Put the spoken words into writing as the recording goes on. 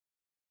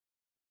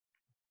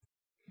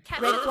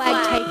Red flag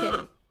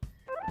taken.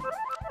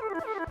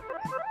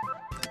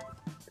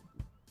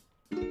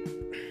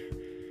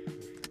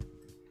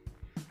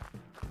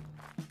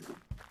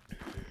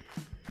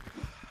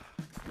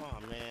 Come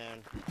on, man.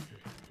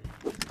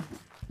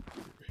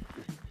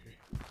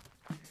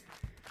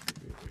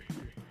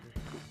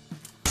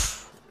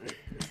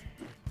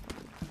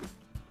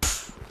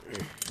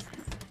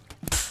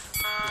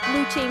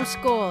 Blue team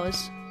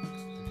scores.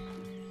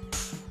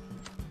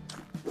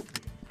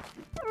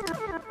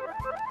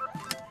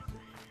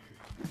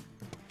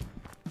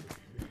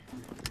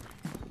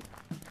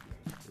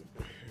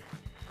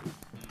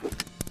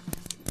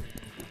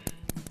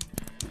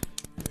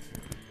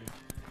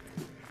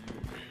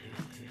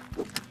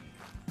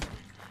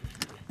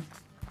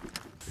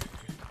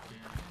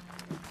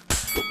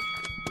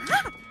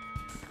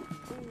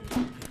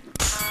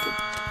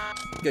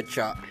 Good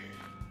shot.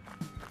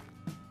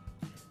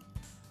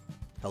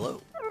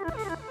 Hello.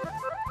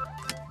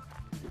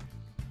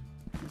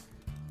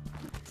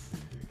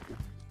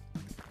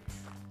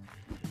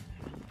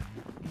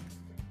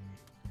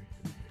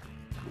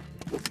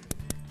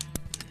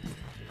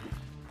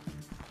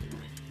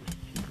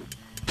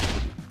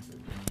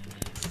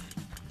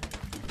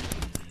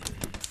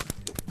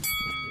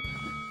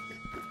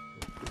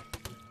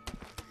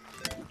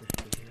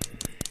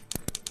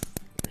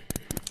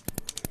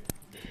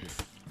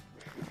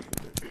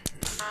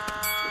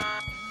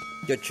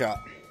 Good shot.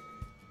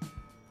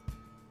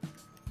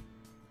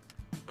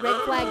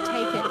 Red flag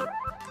taken.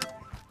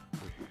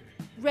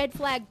 Red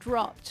flag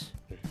dropped.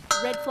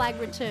 Red flag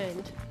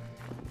returned.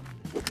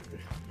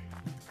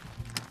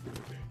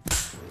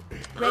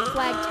 Red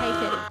flag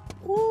taken.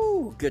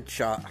 Woo, good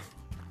shot.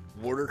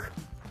 Water.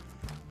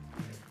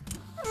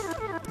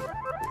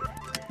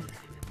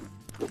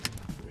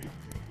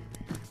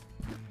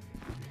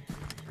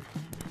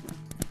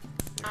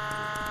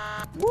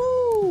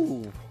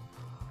 Woo!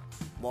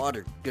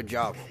 Water. Good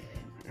job.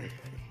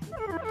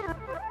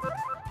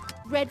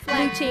 Red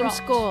flag team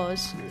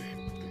scores.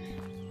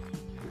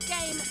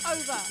 Game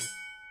over.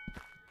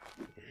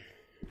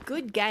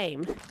 Good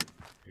game.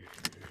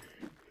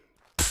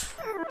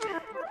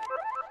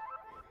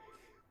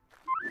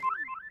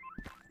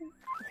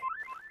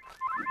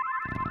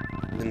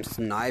 Them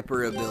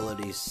sniper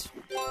abilities.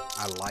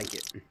 I like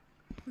it.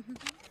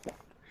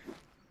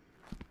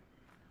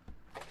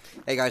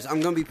 Hey guys, I'm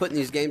going to be putting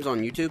these games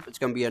on YouTube. It's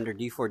going to be under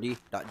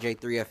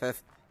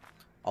d4d.j3ff.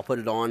 I'll put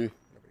it on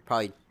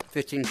probably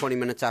 15-20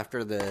 minutes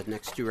after the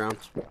next 2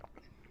 rounds.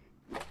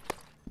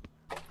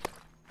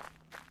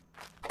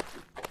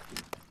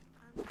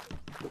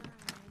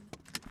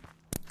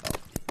 Oh,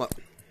 what?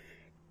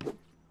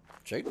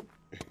 Shake.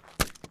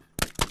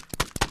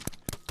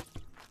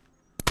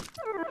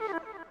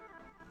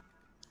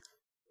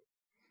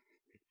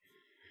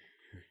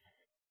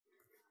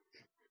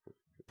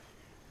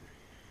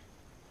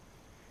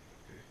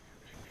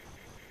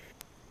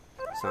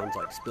 Sounds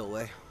like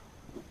spillway.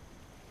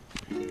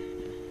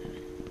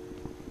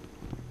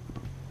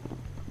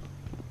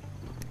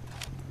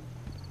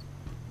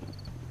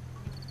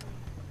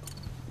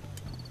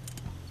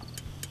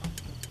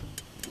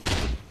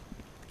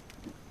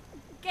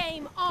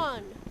 Game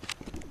on.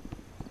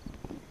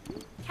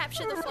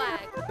 Capture the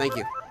flag. Thank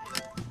you.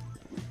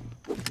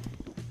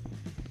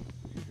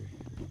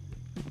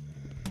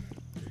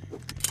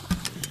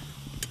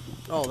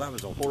 Oh, that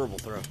was a horrible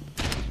throw.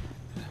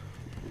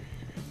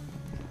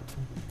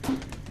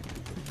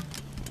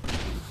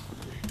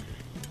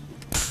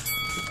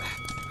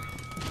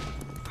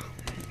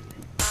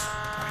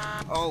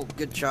 Oh,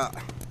 good shot.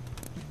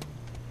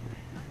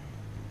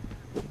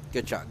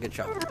 Good shot, good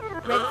shot.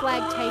 Red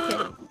flag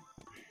taken.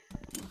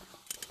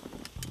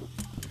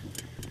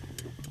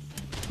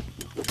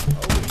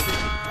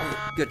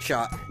 Oh, good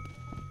shot.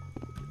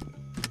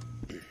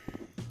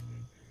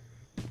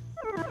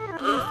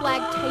 Blue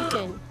flag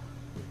taken.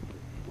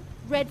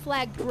 Red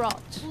flag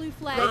dropped. Blue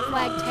flag. Red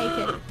flag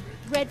taken.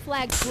 Red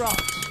flag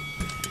dropped.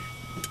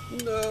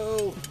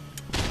 No.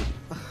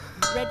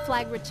 Red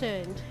flag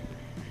returned.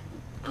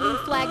 Blue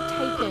flag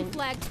taken. Blue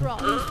flag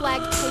dropped. Blue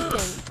flag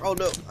taken. Oh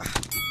no.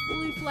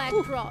 Blue flag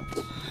dropped.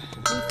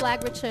 Blue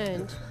flag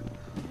returned.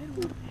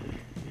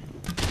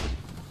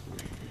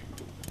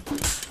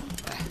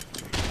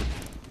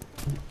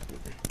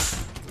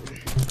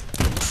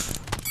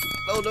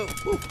 Oh no.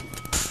 Woo.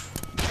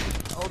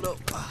 Oh no.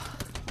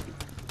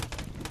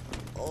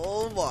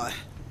 Oh my.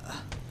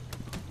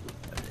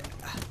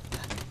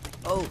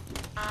 Oh.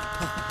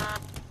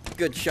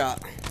 Good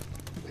shot.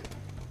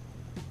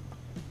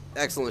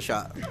 Excellent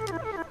shot.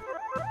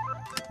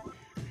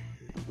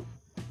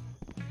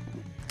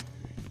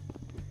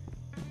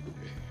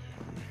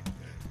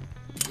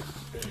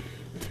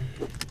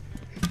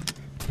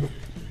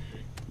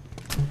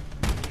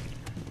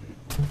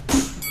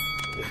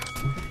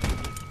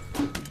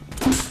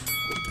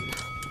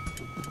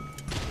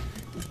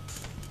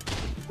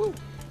 Woo.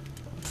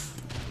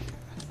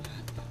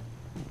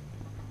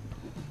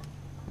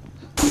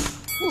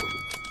 Woo.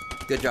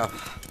 Good job.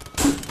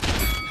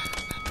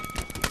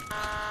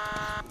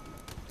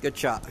 Good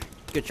shot.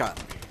 Good shot.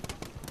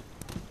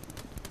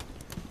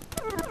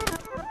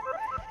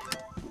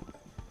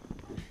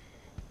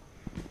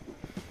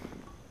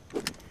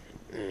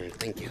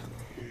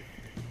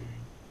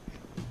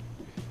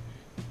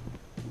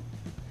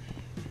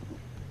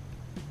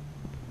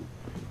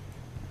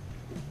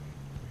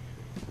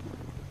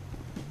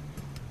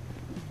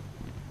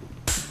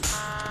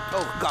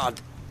 Oh, God.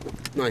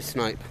 Nice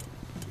snipe.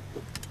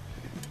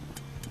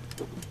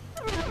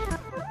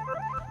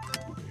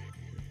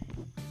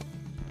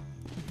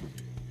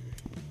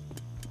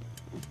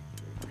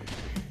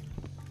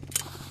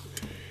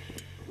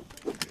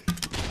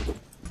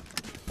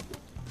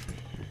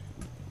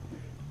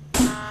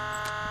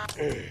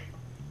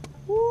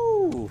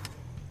 Woo!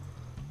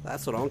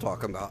 That's what I'm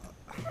talking about.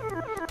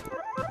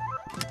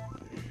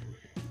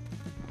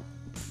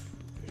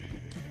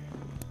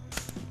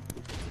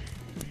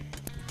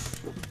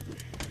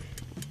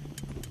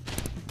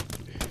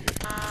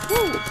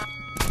 Woo!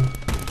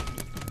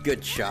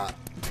 Good shot.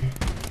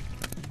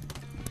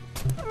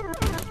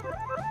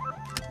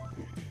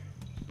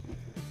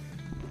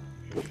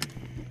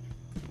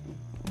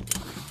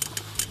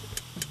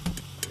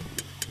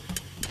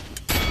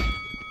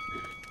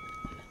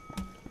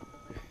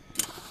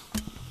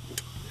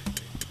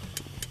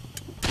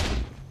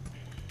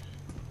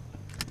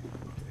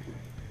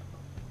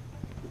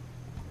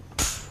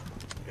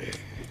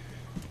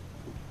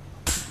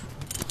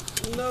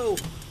 No.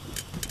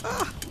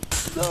 Ah,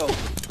 no.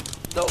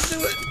 Don't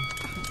do it.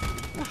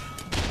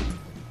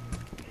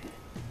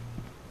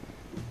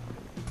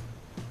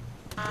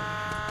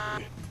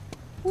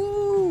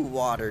 Woo,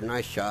 water.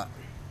 Nice shot.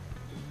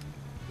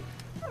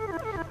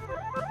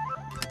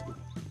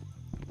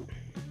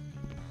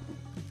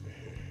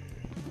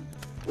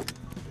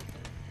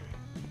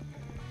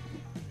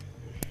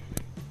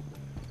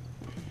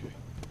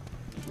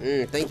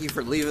 Thank you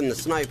for leaving the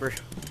sniper.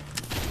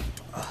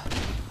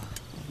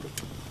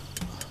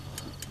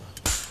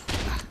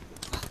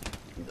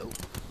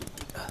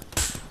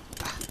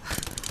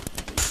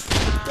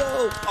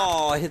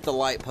 Oh, I hit the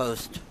light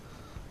post.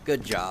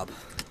 Good job.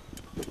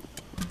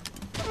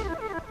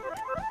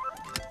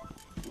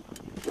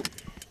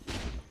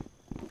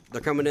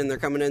 They're coming in, they're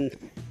coming in.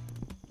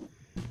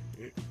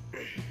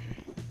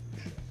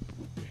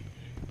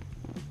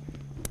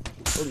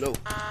 Oh no.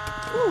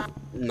 Woo.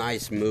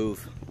 Nice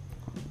move.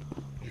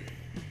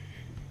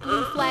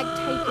 Blue flag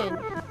taken.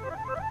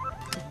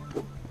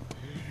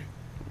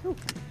 Ooh.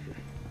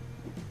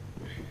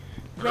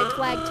 Red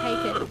flag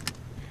taken.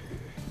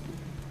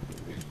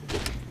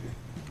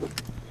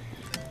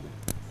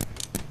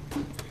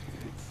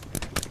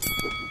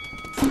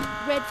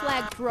 Red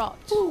flag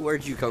dropped. Ooh,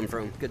 where'd you come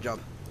from? Good job.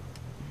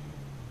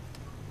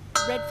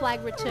 Red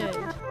flag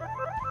returned.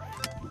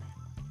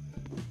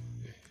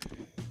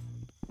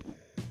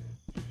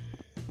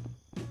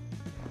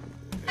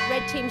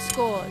 Red team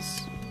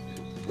scores.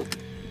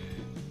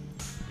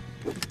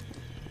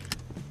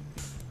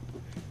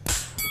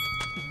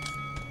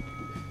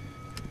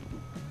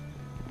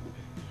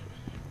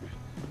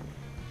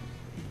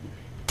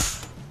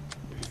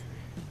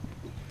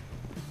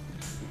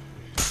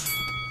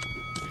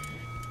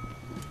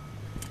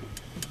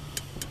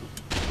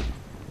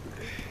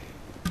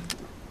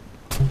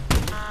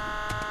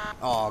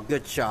 Oh,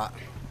 good shot.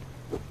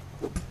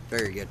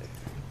 Very good.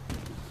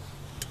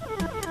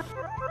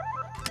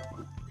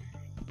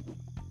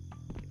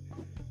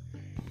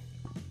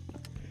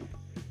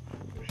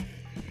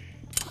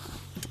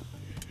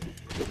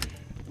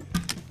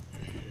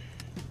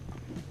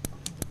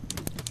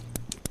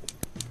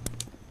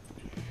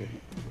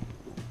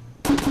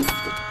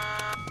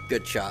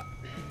 Good shot.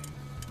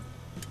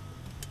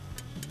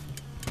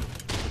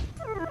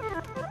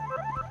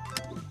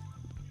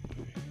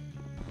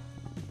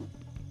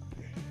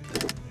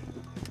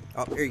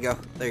 Oh, here you go.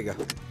 There you go.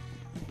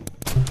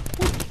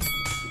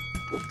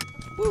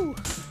 Woo!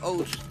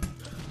 Oh.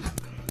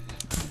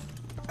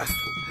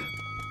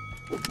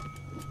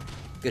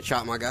 Good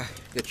shot, my guy.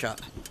 Good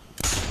shot.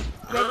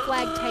 Red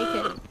flag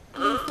taken.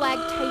 Blue flag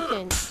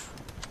taken.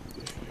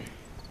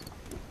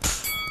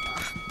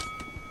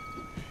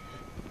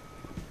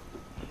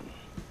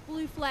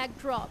 Blue flag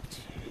dropped.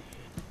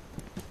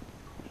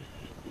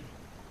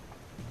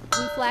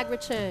 Blue flag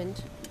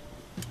returned.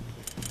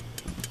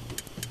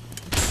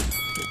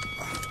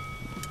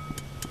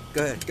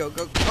 Go ahead. Go,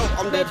 go. Oh,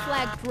 I'm Red dead.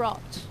 flag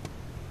dropped.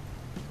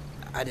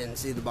 I didn't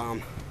see the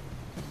bomb.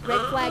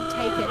 Red flag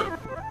taken.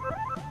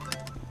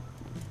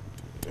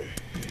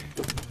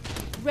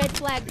 Red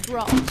flag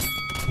dropped.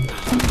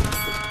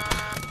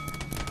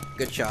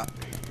 Good shot.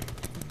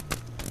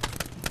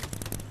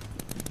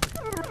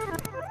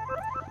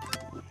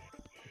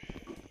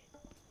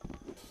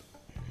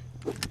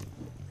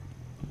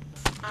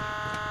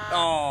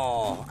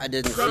 Oh, I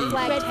didn't see. Red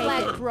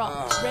flag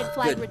dropped. Oh, Red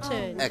flag good.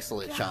 returned.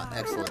 Excellent shot.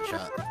 Excellent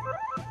shot.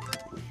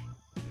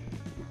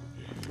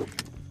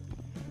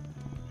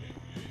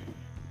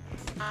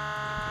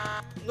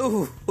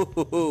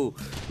 Ooh,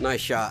 nice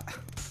shot.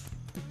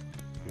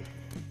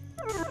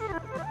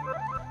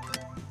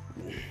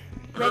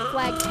 Red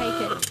flag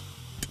taken.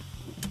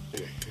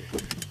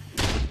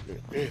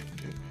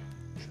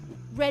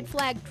 Red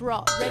flag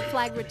dropped. Red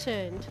flag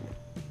returned.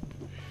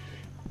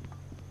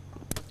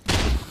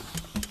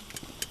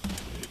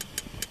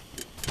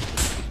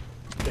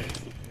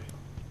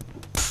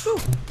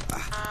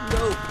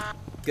 No.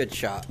 Good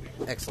shot.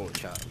 Excellent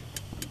shot.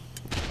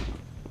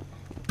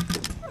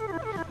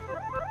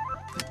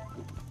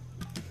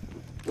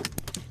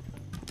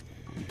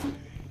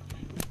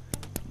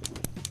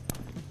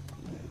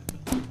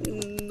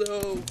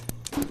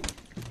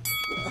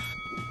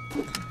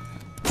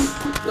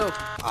 No.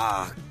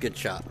 Ah, good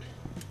shot.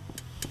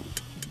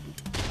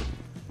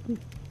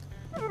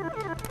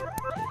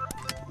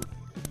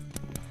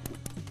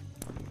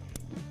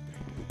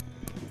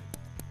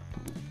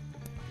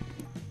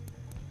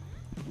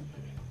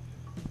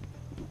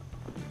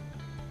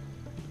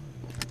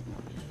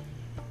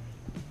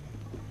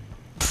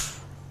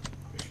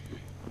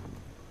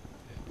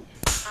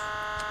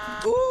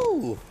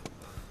 Ooh.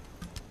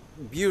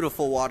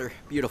 Beautiful water.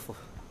 Beautiful.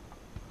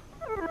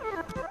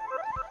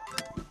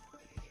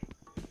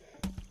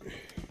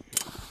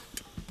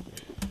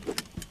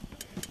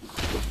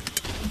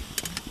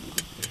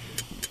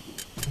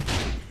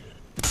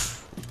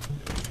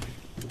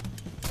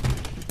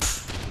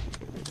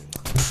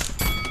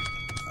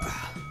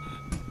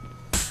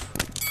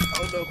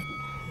 Oh no.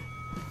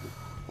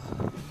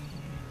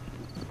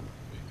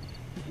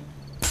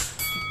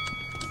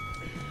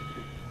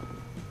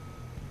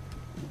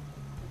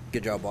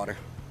 Good job, water.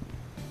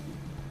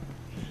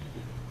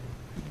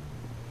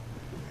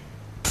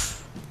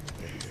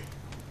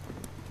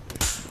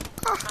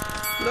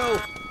 Ah,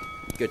 no.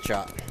 Good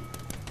shot.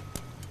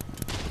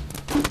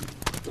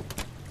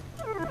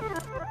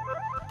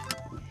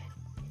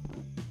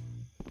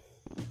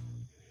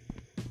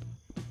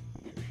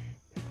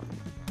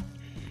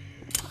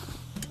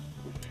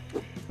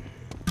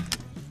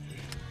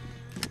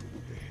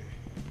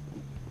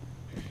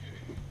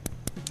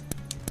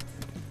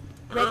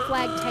 Red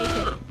flag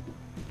taken.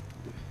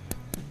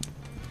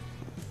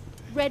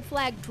 Red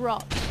flag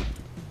dropped.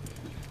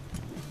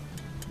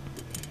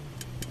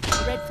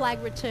 Red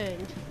flag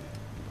returned.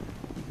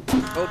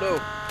 Oh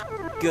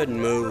no. Good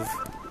move.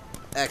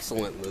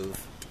 Excellent move.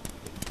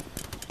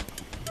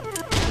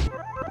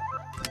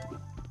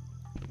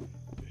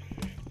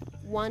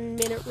 One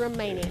minute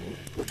remaining.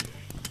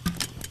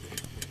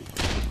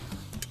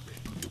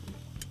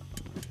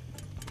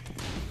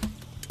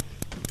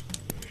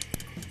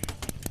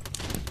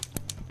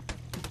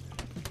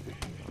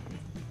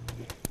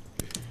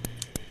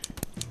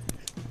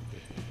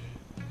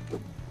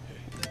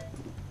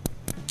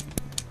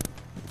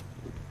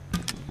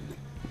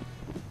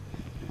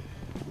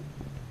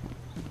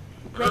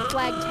 Red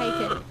flag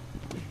taken.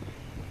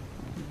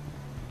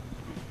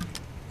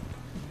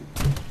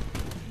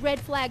 Red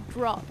flag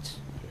dropped.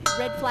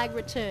 Red flag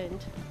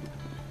returned.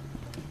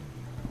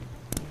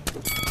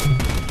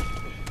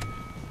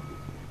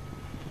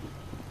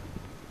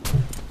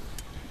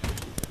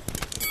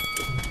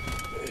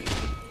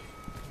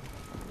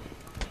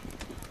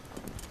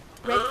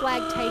 Red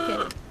flag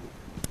taken.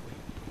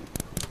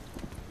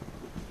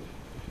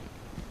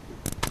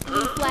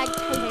 Blue flag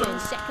taken. 10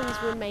 seconds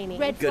remaining.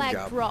 Red Good flag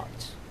job.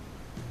 dropped.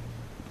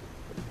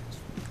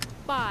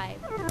 5,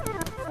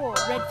 4.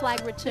 Red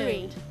flag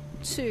returned.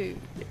 3, 2,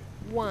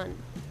 1.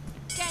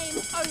 Game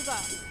over.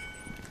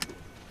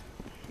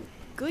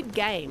 Good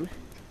game.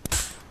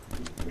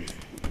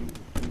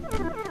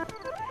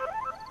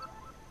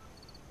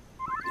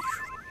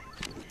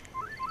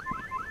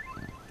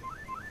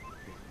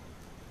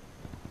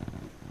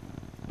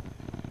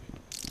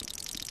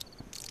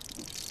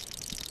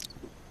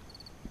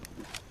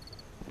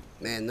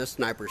 Man, those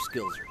sniper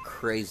skills are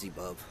crazy,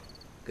 bub.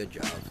 Good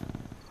job.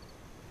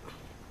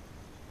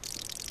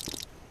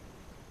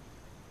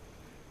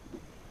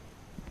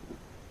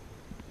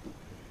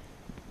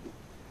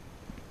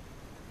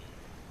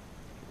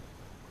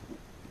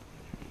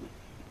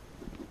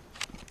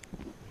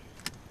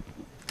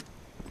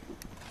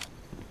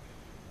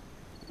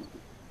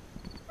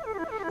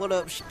 What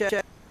up,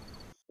 Shaq?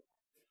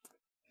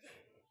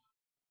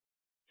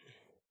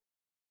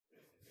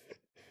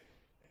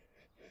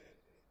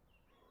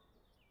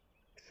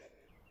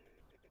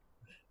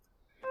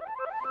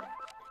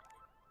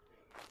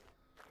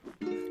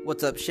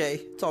 What's up, Shay?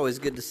 It's always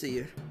good to see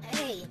you.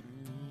 Hey,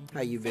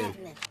 How you been?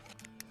 happening?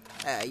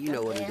 Ah, you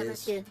know what it Okay, how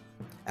is. about you?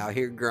 Out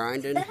here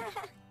grinding.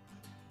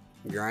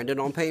 Grinding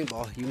on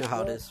paintball. You know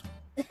how it is.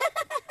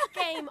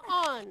 Game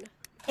on.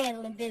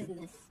 Handling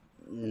business.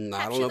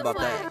 I don't know about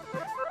that.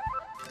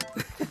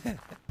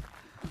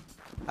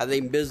 I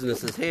think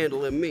business is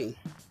handling me.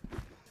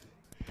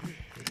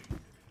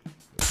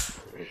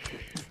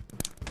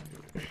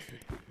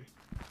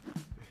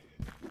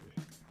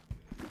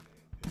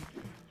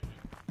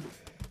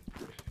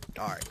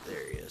 Alright,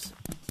 there he is.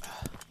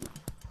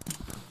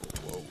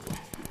 Whoa.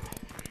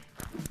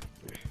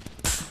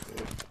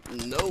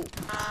 No.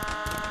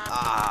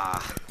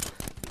 Ah.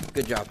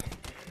 Good job.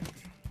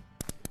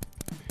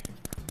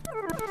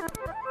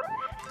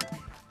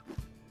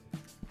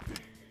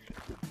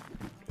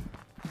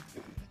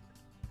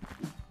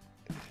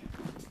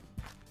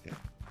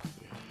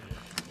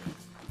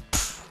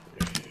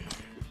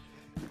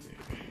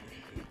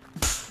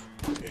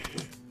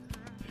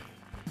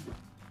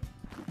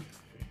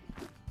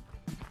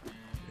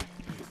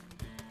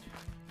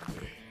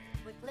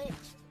 We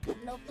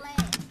glitched. No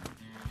flag.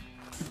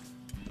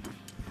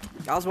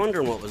 I was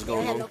wondering what was We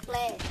going had on. no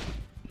flag.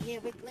 Yeah,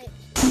 we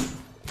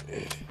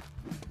glitched.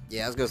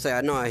 Yeah, I was gonna say,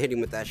 I know I hit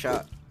him with that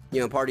shot. You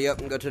know, party up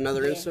and go to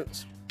another Yeah.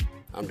 instance?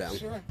 I'm down.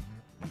 Sure.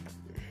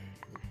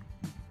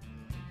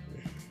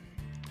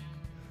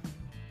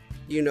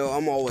 You know,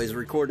 I'm always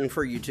recording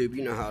for YouTube.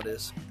 You know how it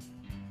is.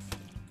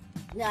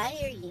 No, I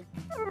hear you.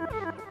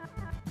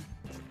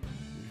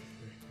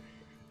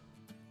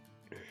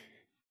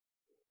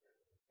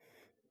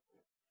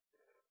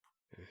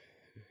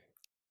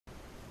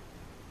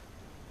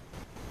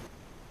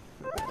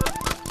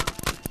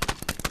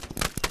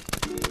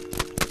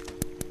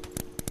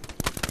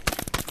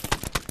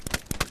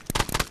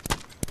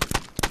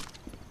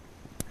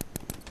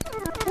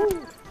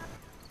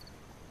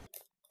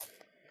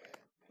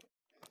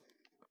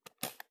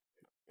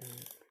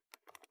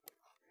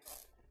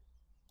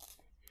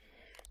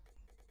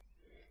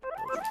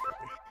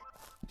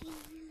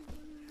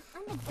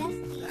 I'm the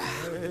bestie.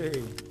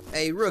 Hey.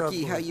 Hey,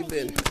 rookie, how you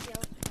been?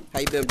 How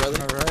you been,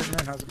 brother? All right,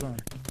 man. How's it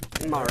going?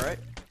 I'm all right.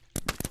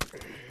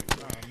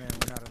 Oh, man,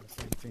 we're not on the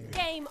same team.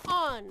 Game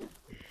on.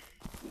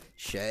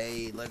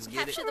 Shay, let's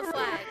get it. Capture the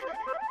flag.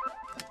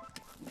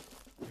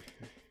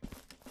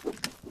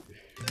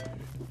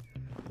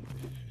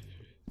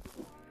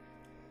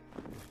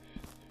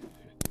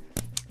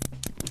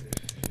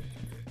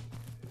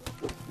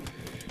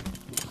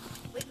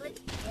 Wait, let's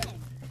get it.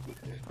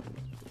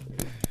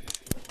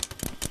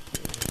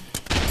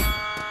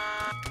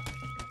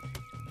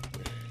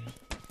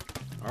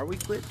 Are we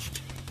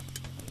glitched?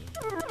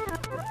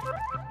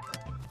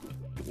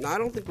 No, I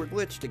don't think we're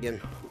glitched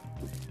again.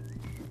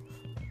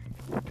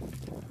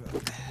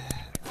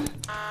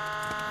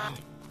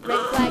 Red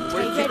flag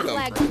Where'd taken. you Red come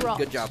flag from? dropped.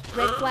 Good job.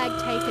 Red flag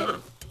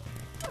taken.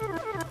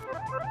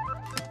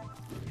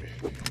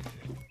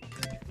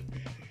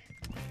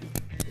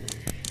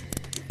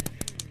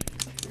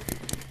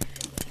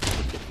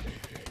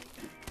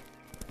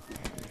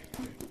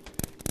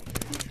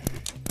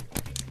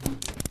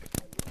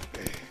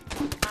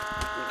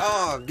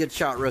 Oh, good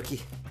shot,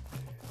 rookie.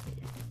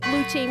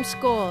 Blue team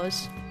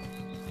scores.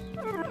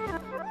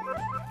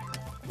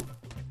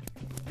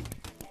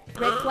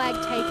 Red flag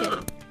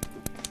taken.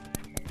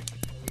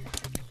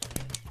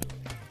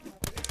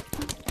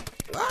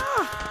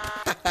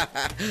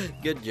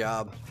 Good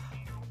job.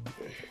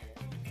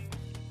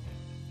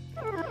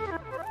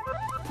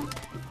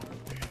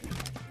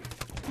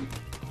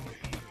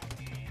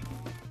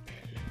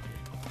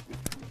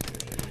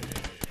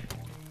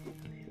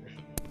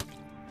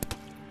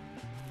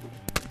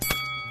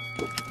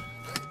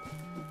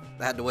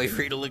 I had to wait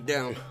for you to look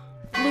down.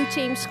 Blue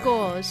team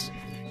scores.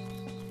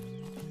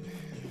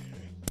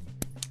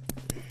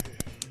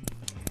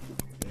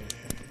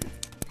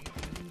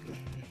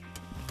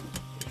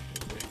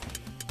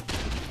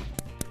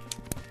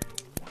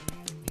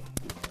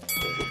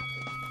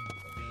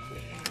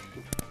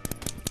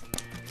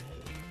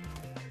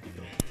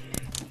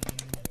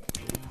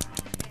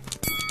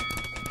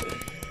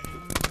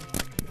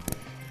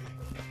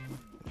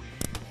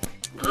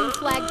 Blue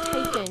flag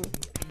taken.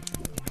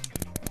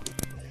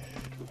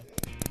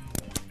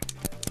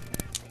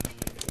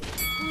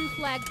 Blue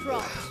flag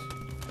dropped.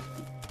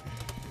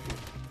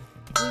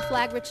 Blue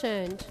flag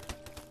returned.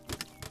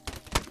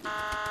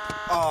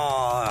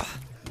 Oh,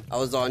 I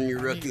was on you,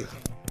 rookie.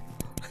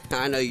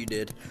 I know you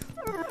did.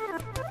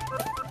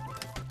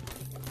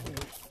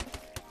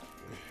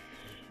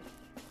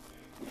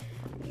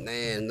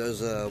 Man,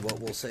 those what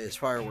we'll say is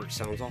fireworks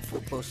sounds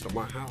awful close to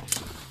my house.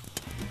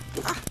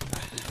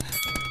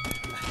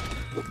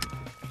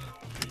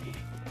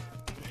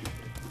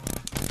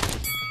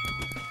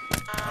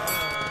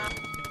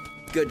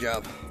 Good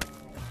job.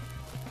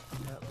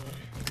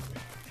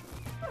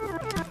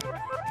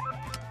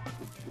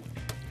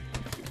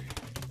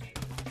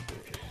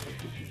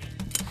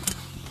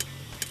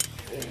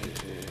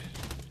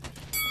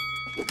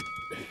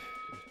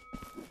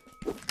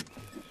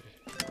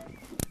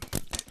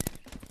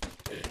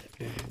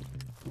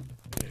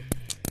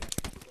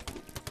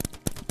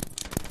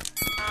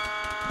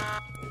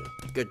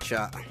 Good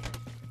shot.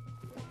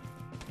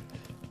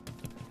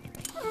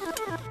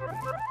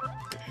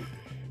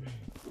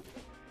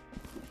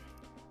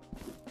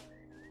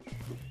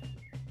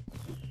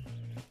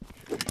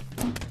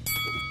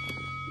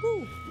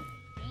 Woo.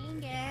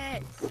 Dang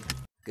it.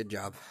 Good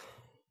job.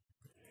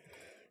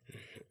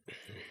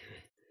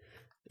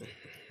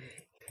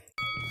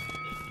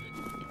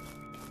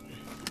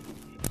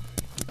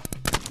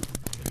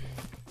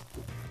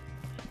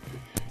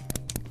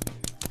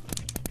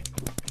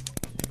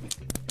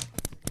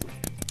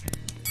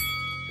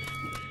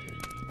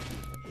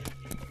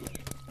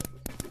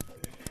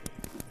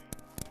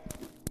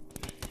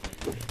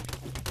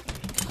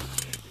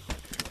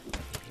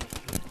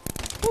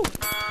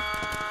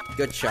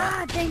 Good shot.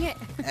 Ah, dang it.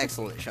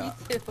 Excellent shot.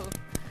 Ew.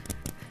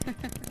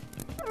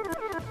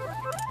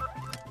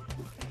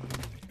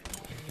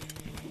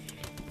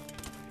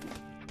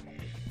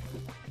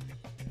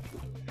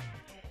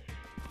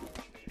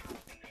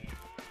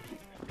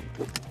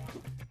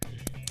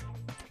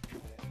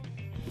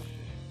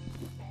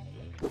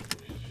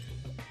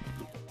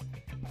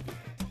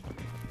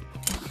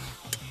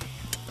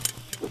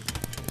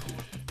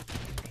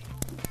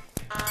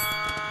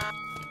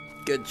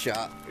 Good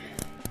shot.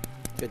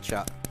 Good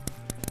shot.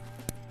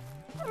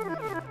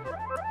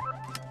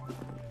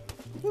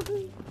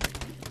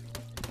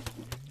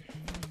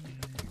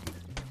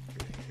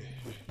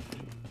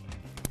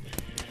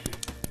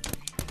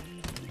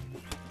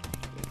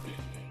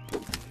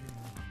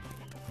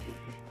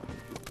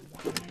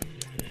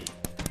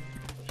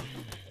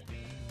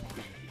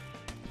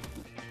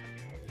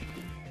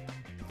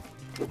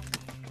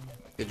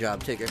 Good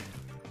job, Tigger.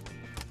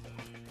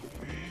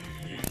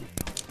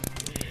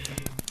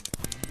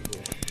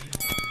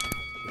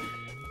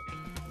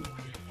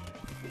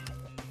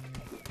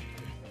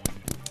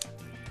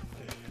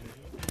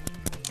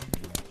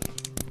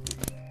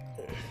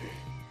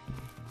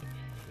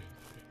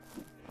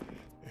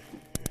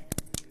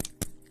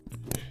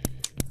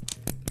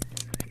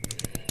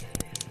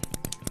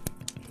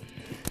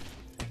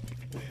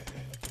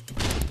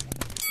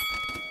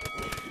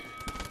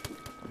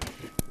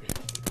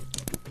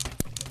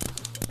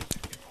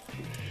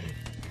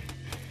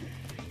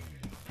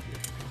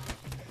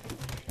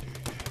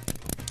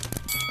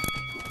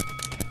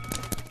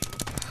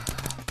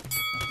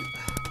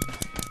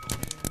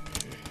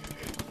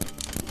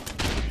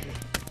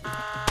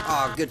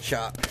 Oh, good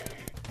shot.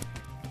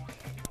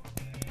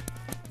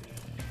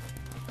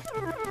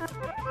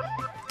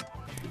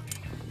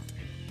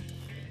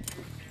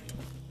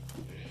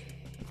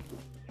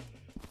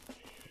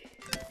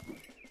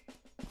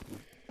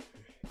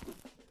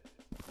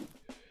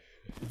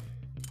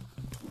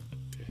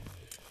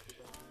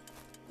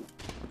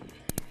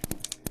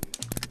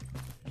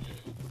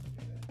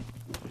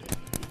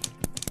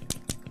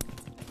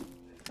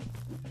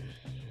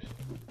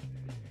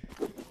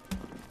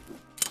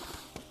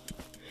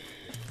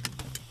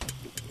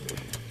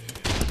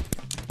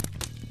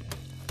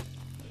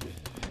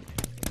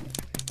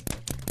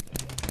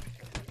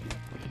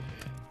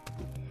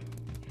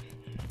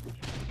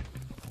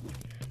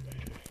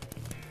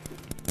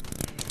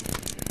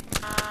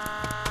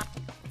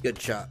 Good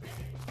shot.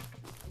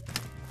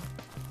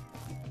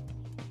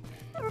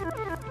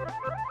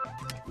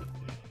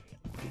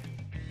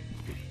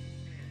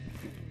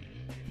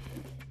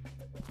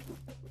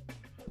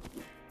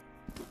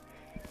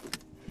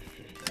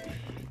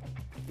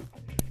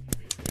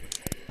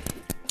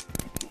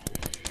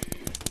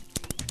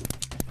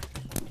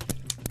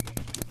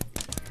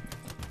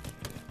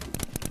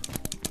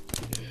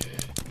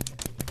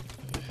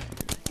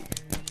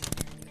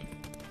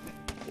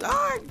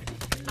 Ah,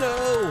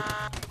 no.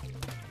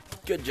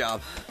 Good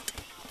job.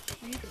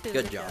 You too.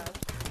 Good job.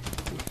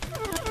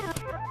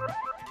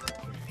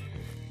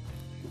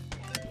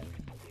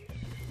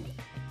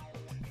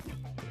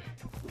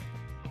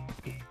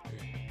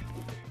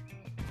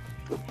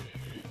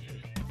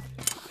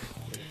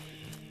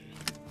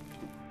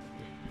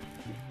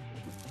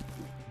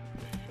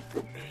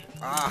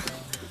 Ah.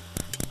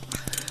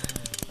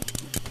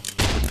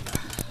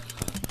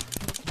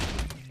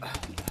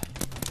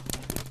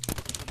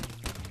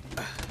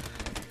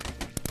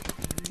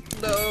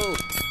 No.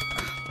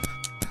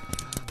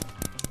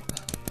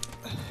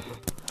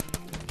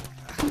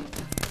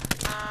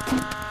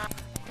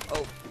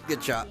 Oh,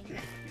 good shot.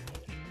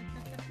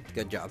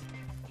 Good job.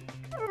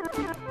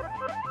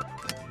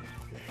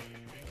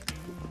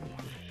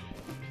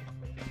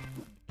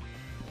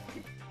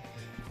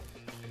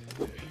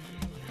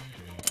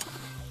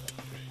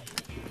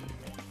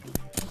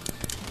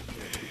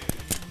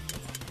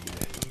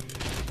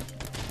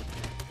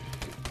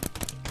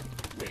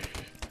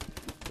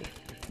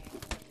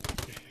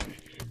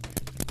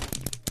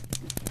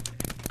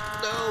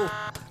 No.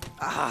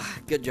 Ah,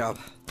 good job.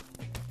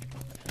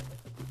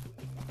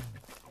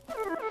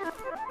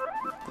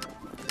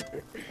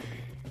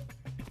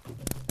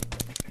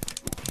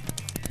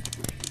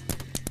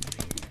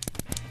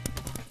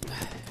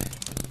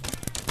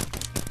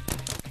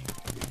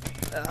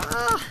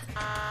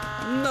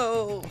 Ah,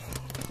 no.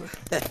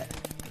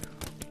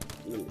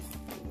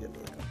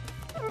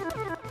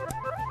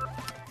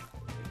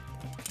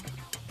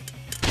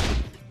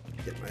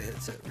 Get my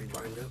headset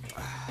relined up.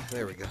 Ah,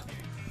 there we go.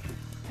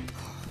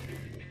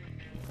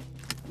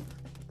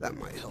 That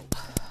might help.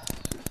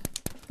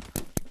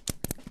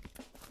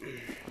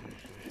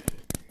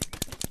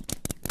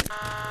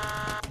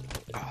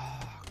 Oh,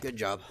 good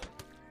job.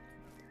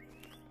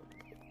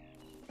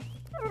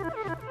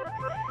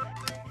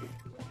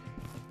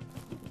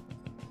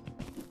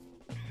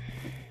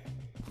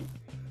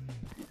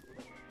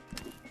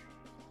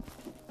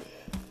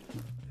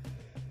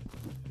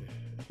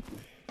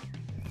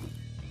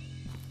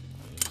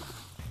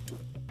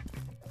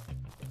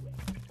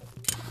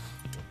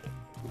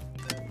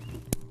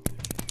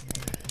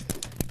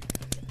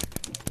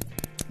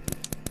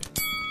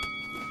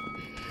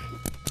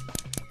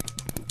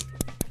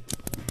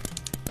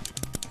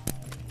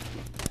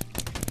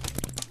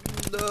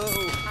 No.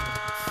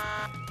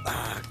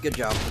 Ah, good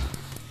job.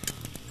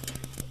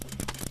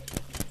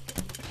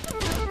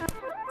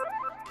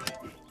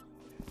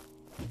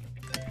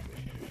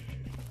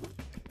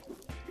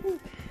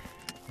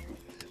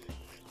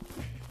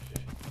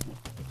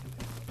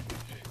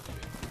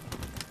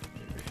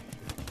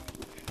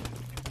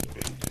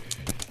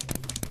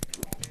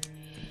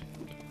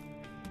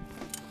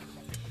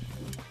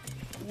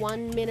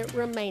 One minute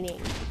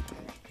remaining.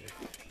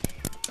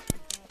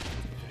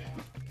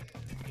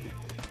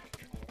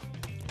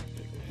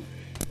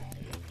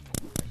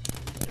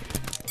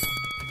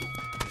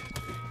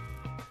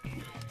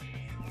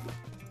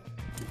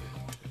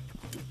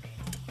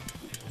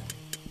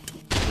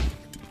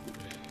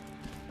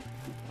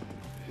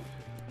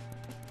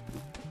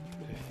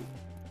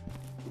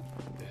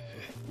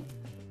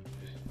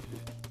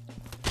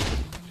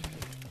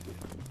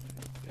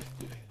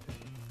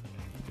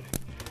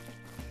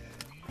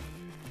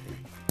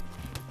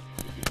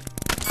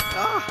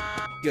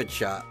 Ah, good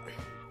shot.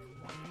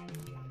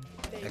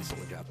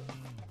 Excellent job.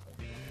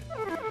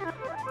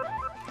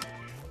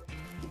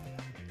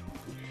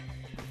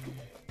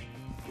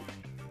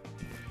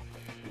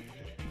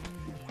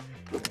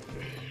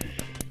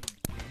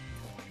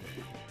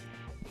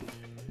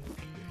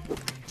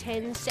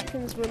 Ten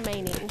seconds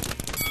remaining.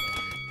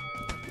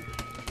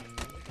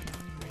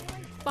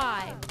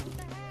 5,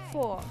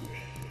 4,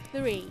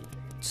 3,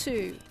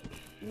 2,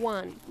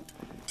 1.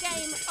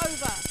 Game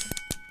over.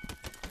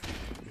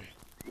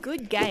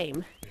 Good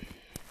game.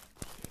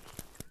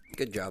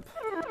 Good job.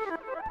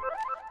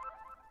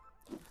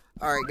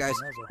 Alright guys,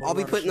 That was a whole I'll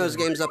be lot of putting those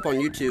shooting. games up on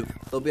YouTube.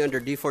 They'll be under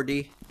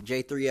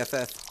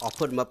d4d.j3ff. I'll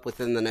put them up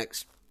within the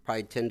next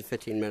probably 10 to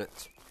 15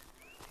 minutes.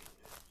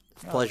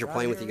 It's a pleasure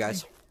playing with you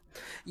guys.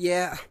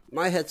 Yeah,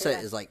 my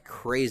headset is like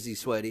crazy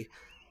sweaty.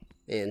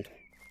 And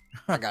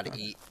I gotta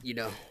eat, you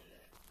know.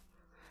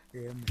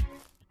 Yeah,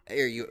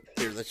 Here,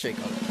 let's shake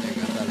on it. There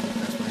you go. That'll be the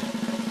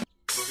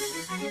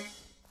best way.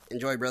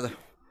 Enjoy, brother.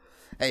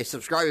 Hey,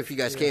 subscribe if you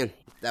guys can.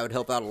 That would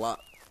help out a lot.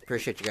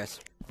 Appreciate you guys.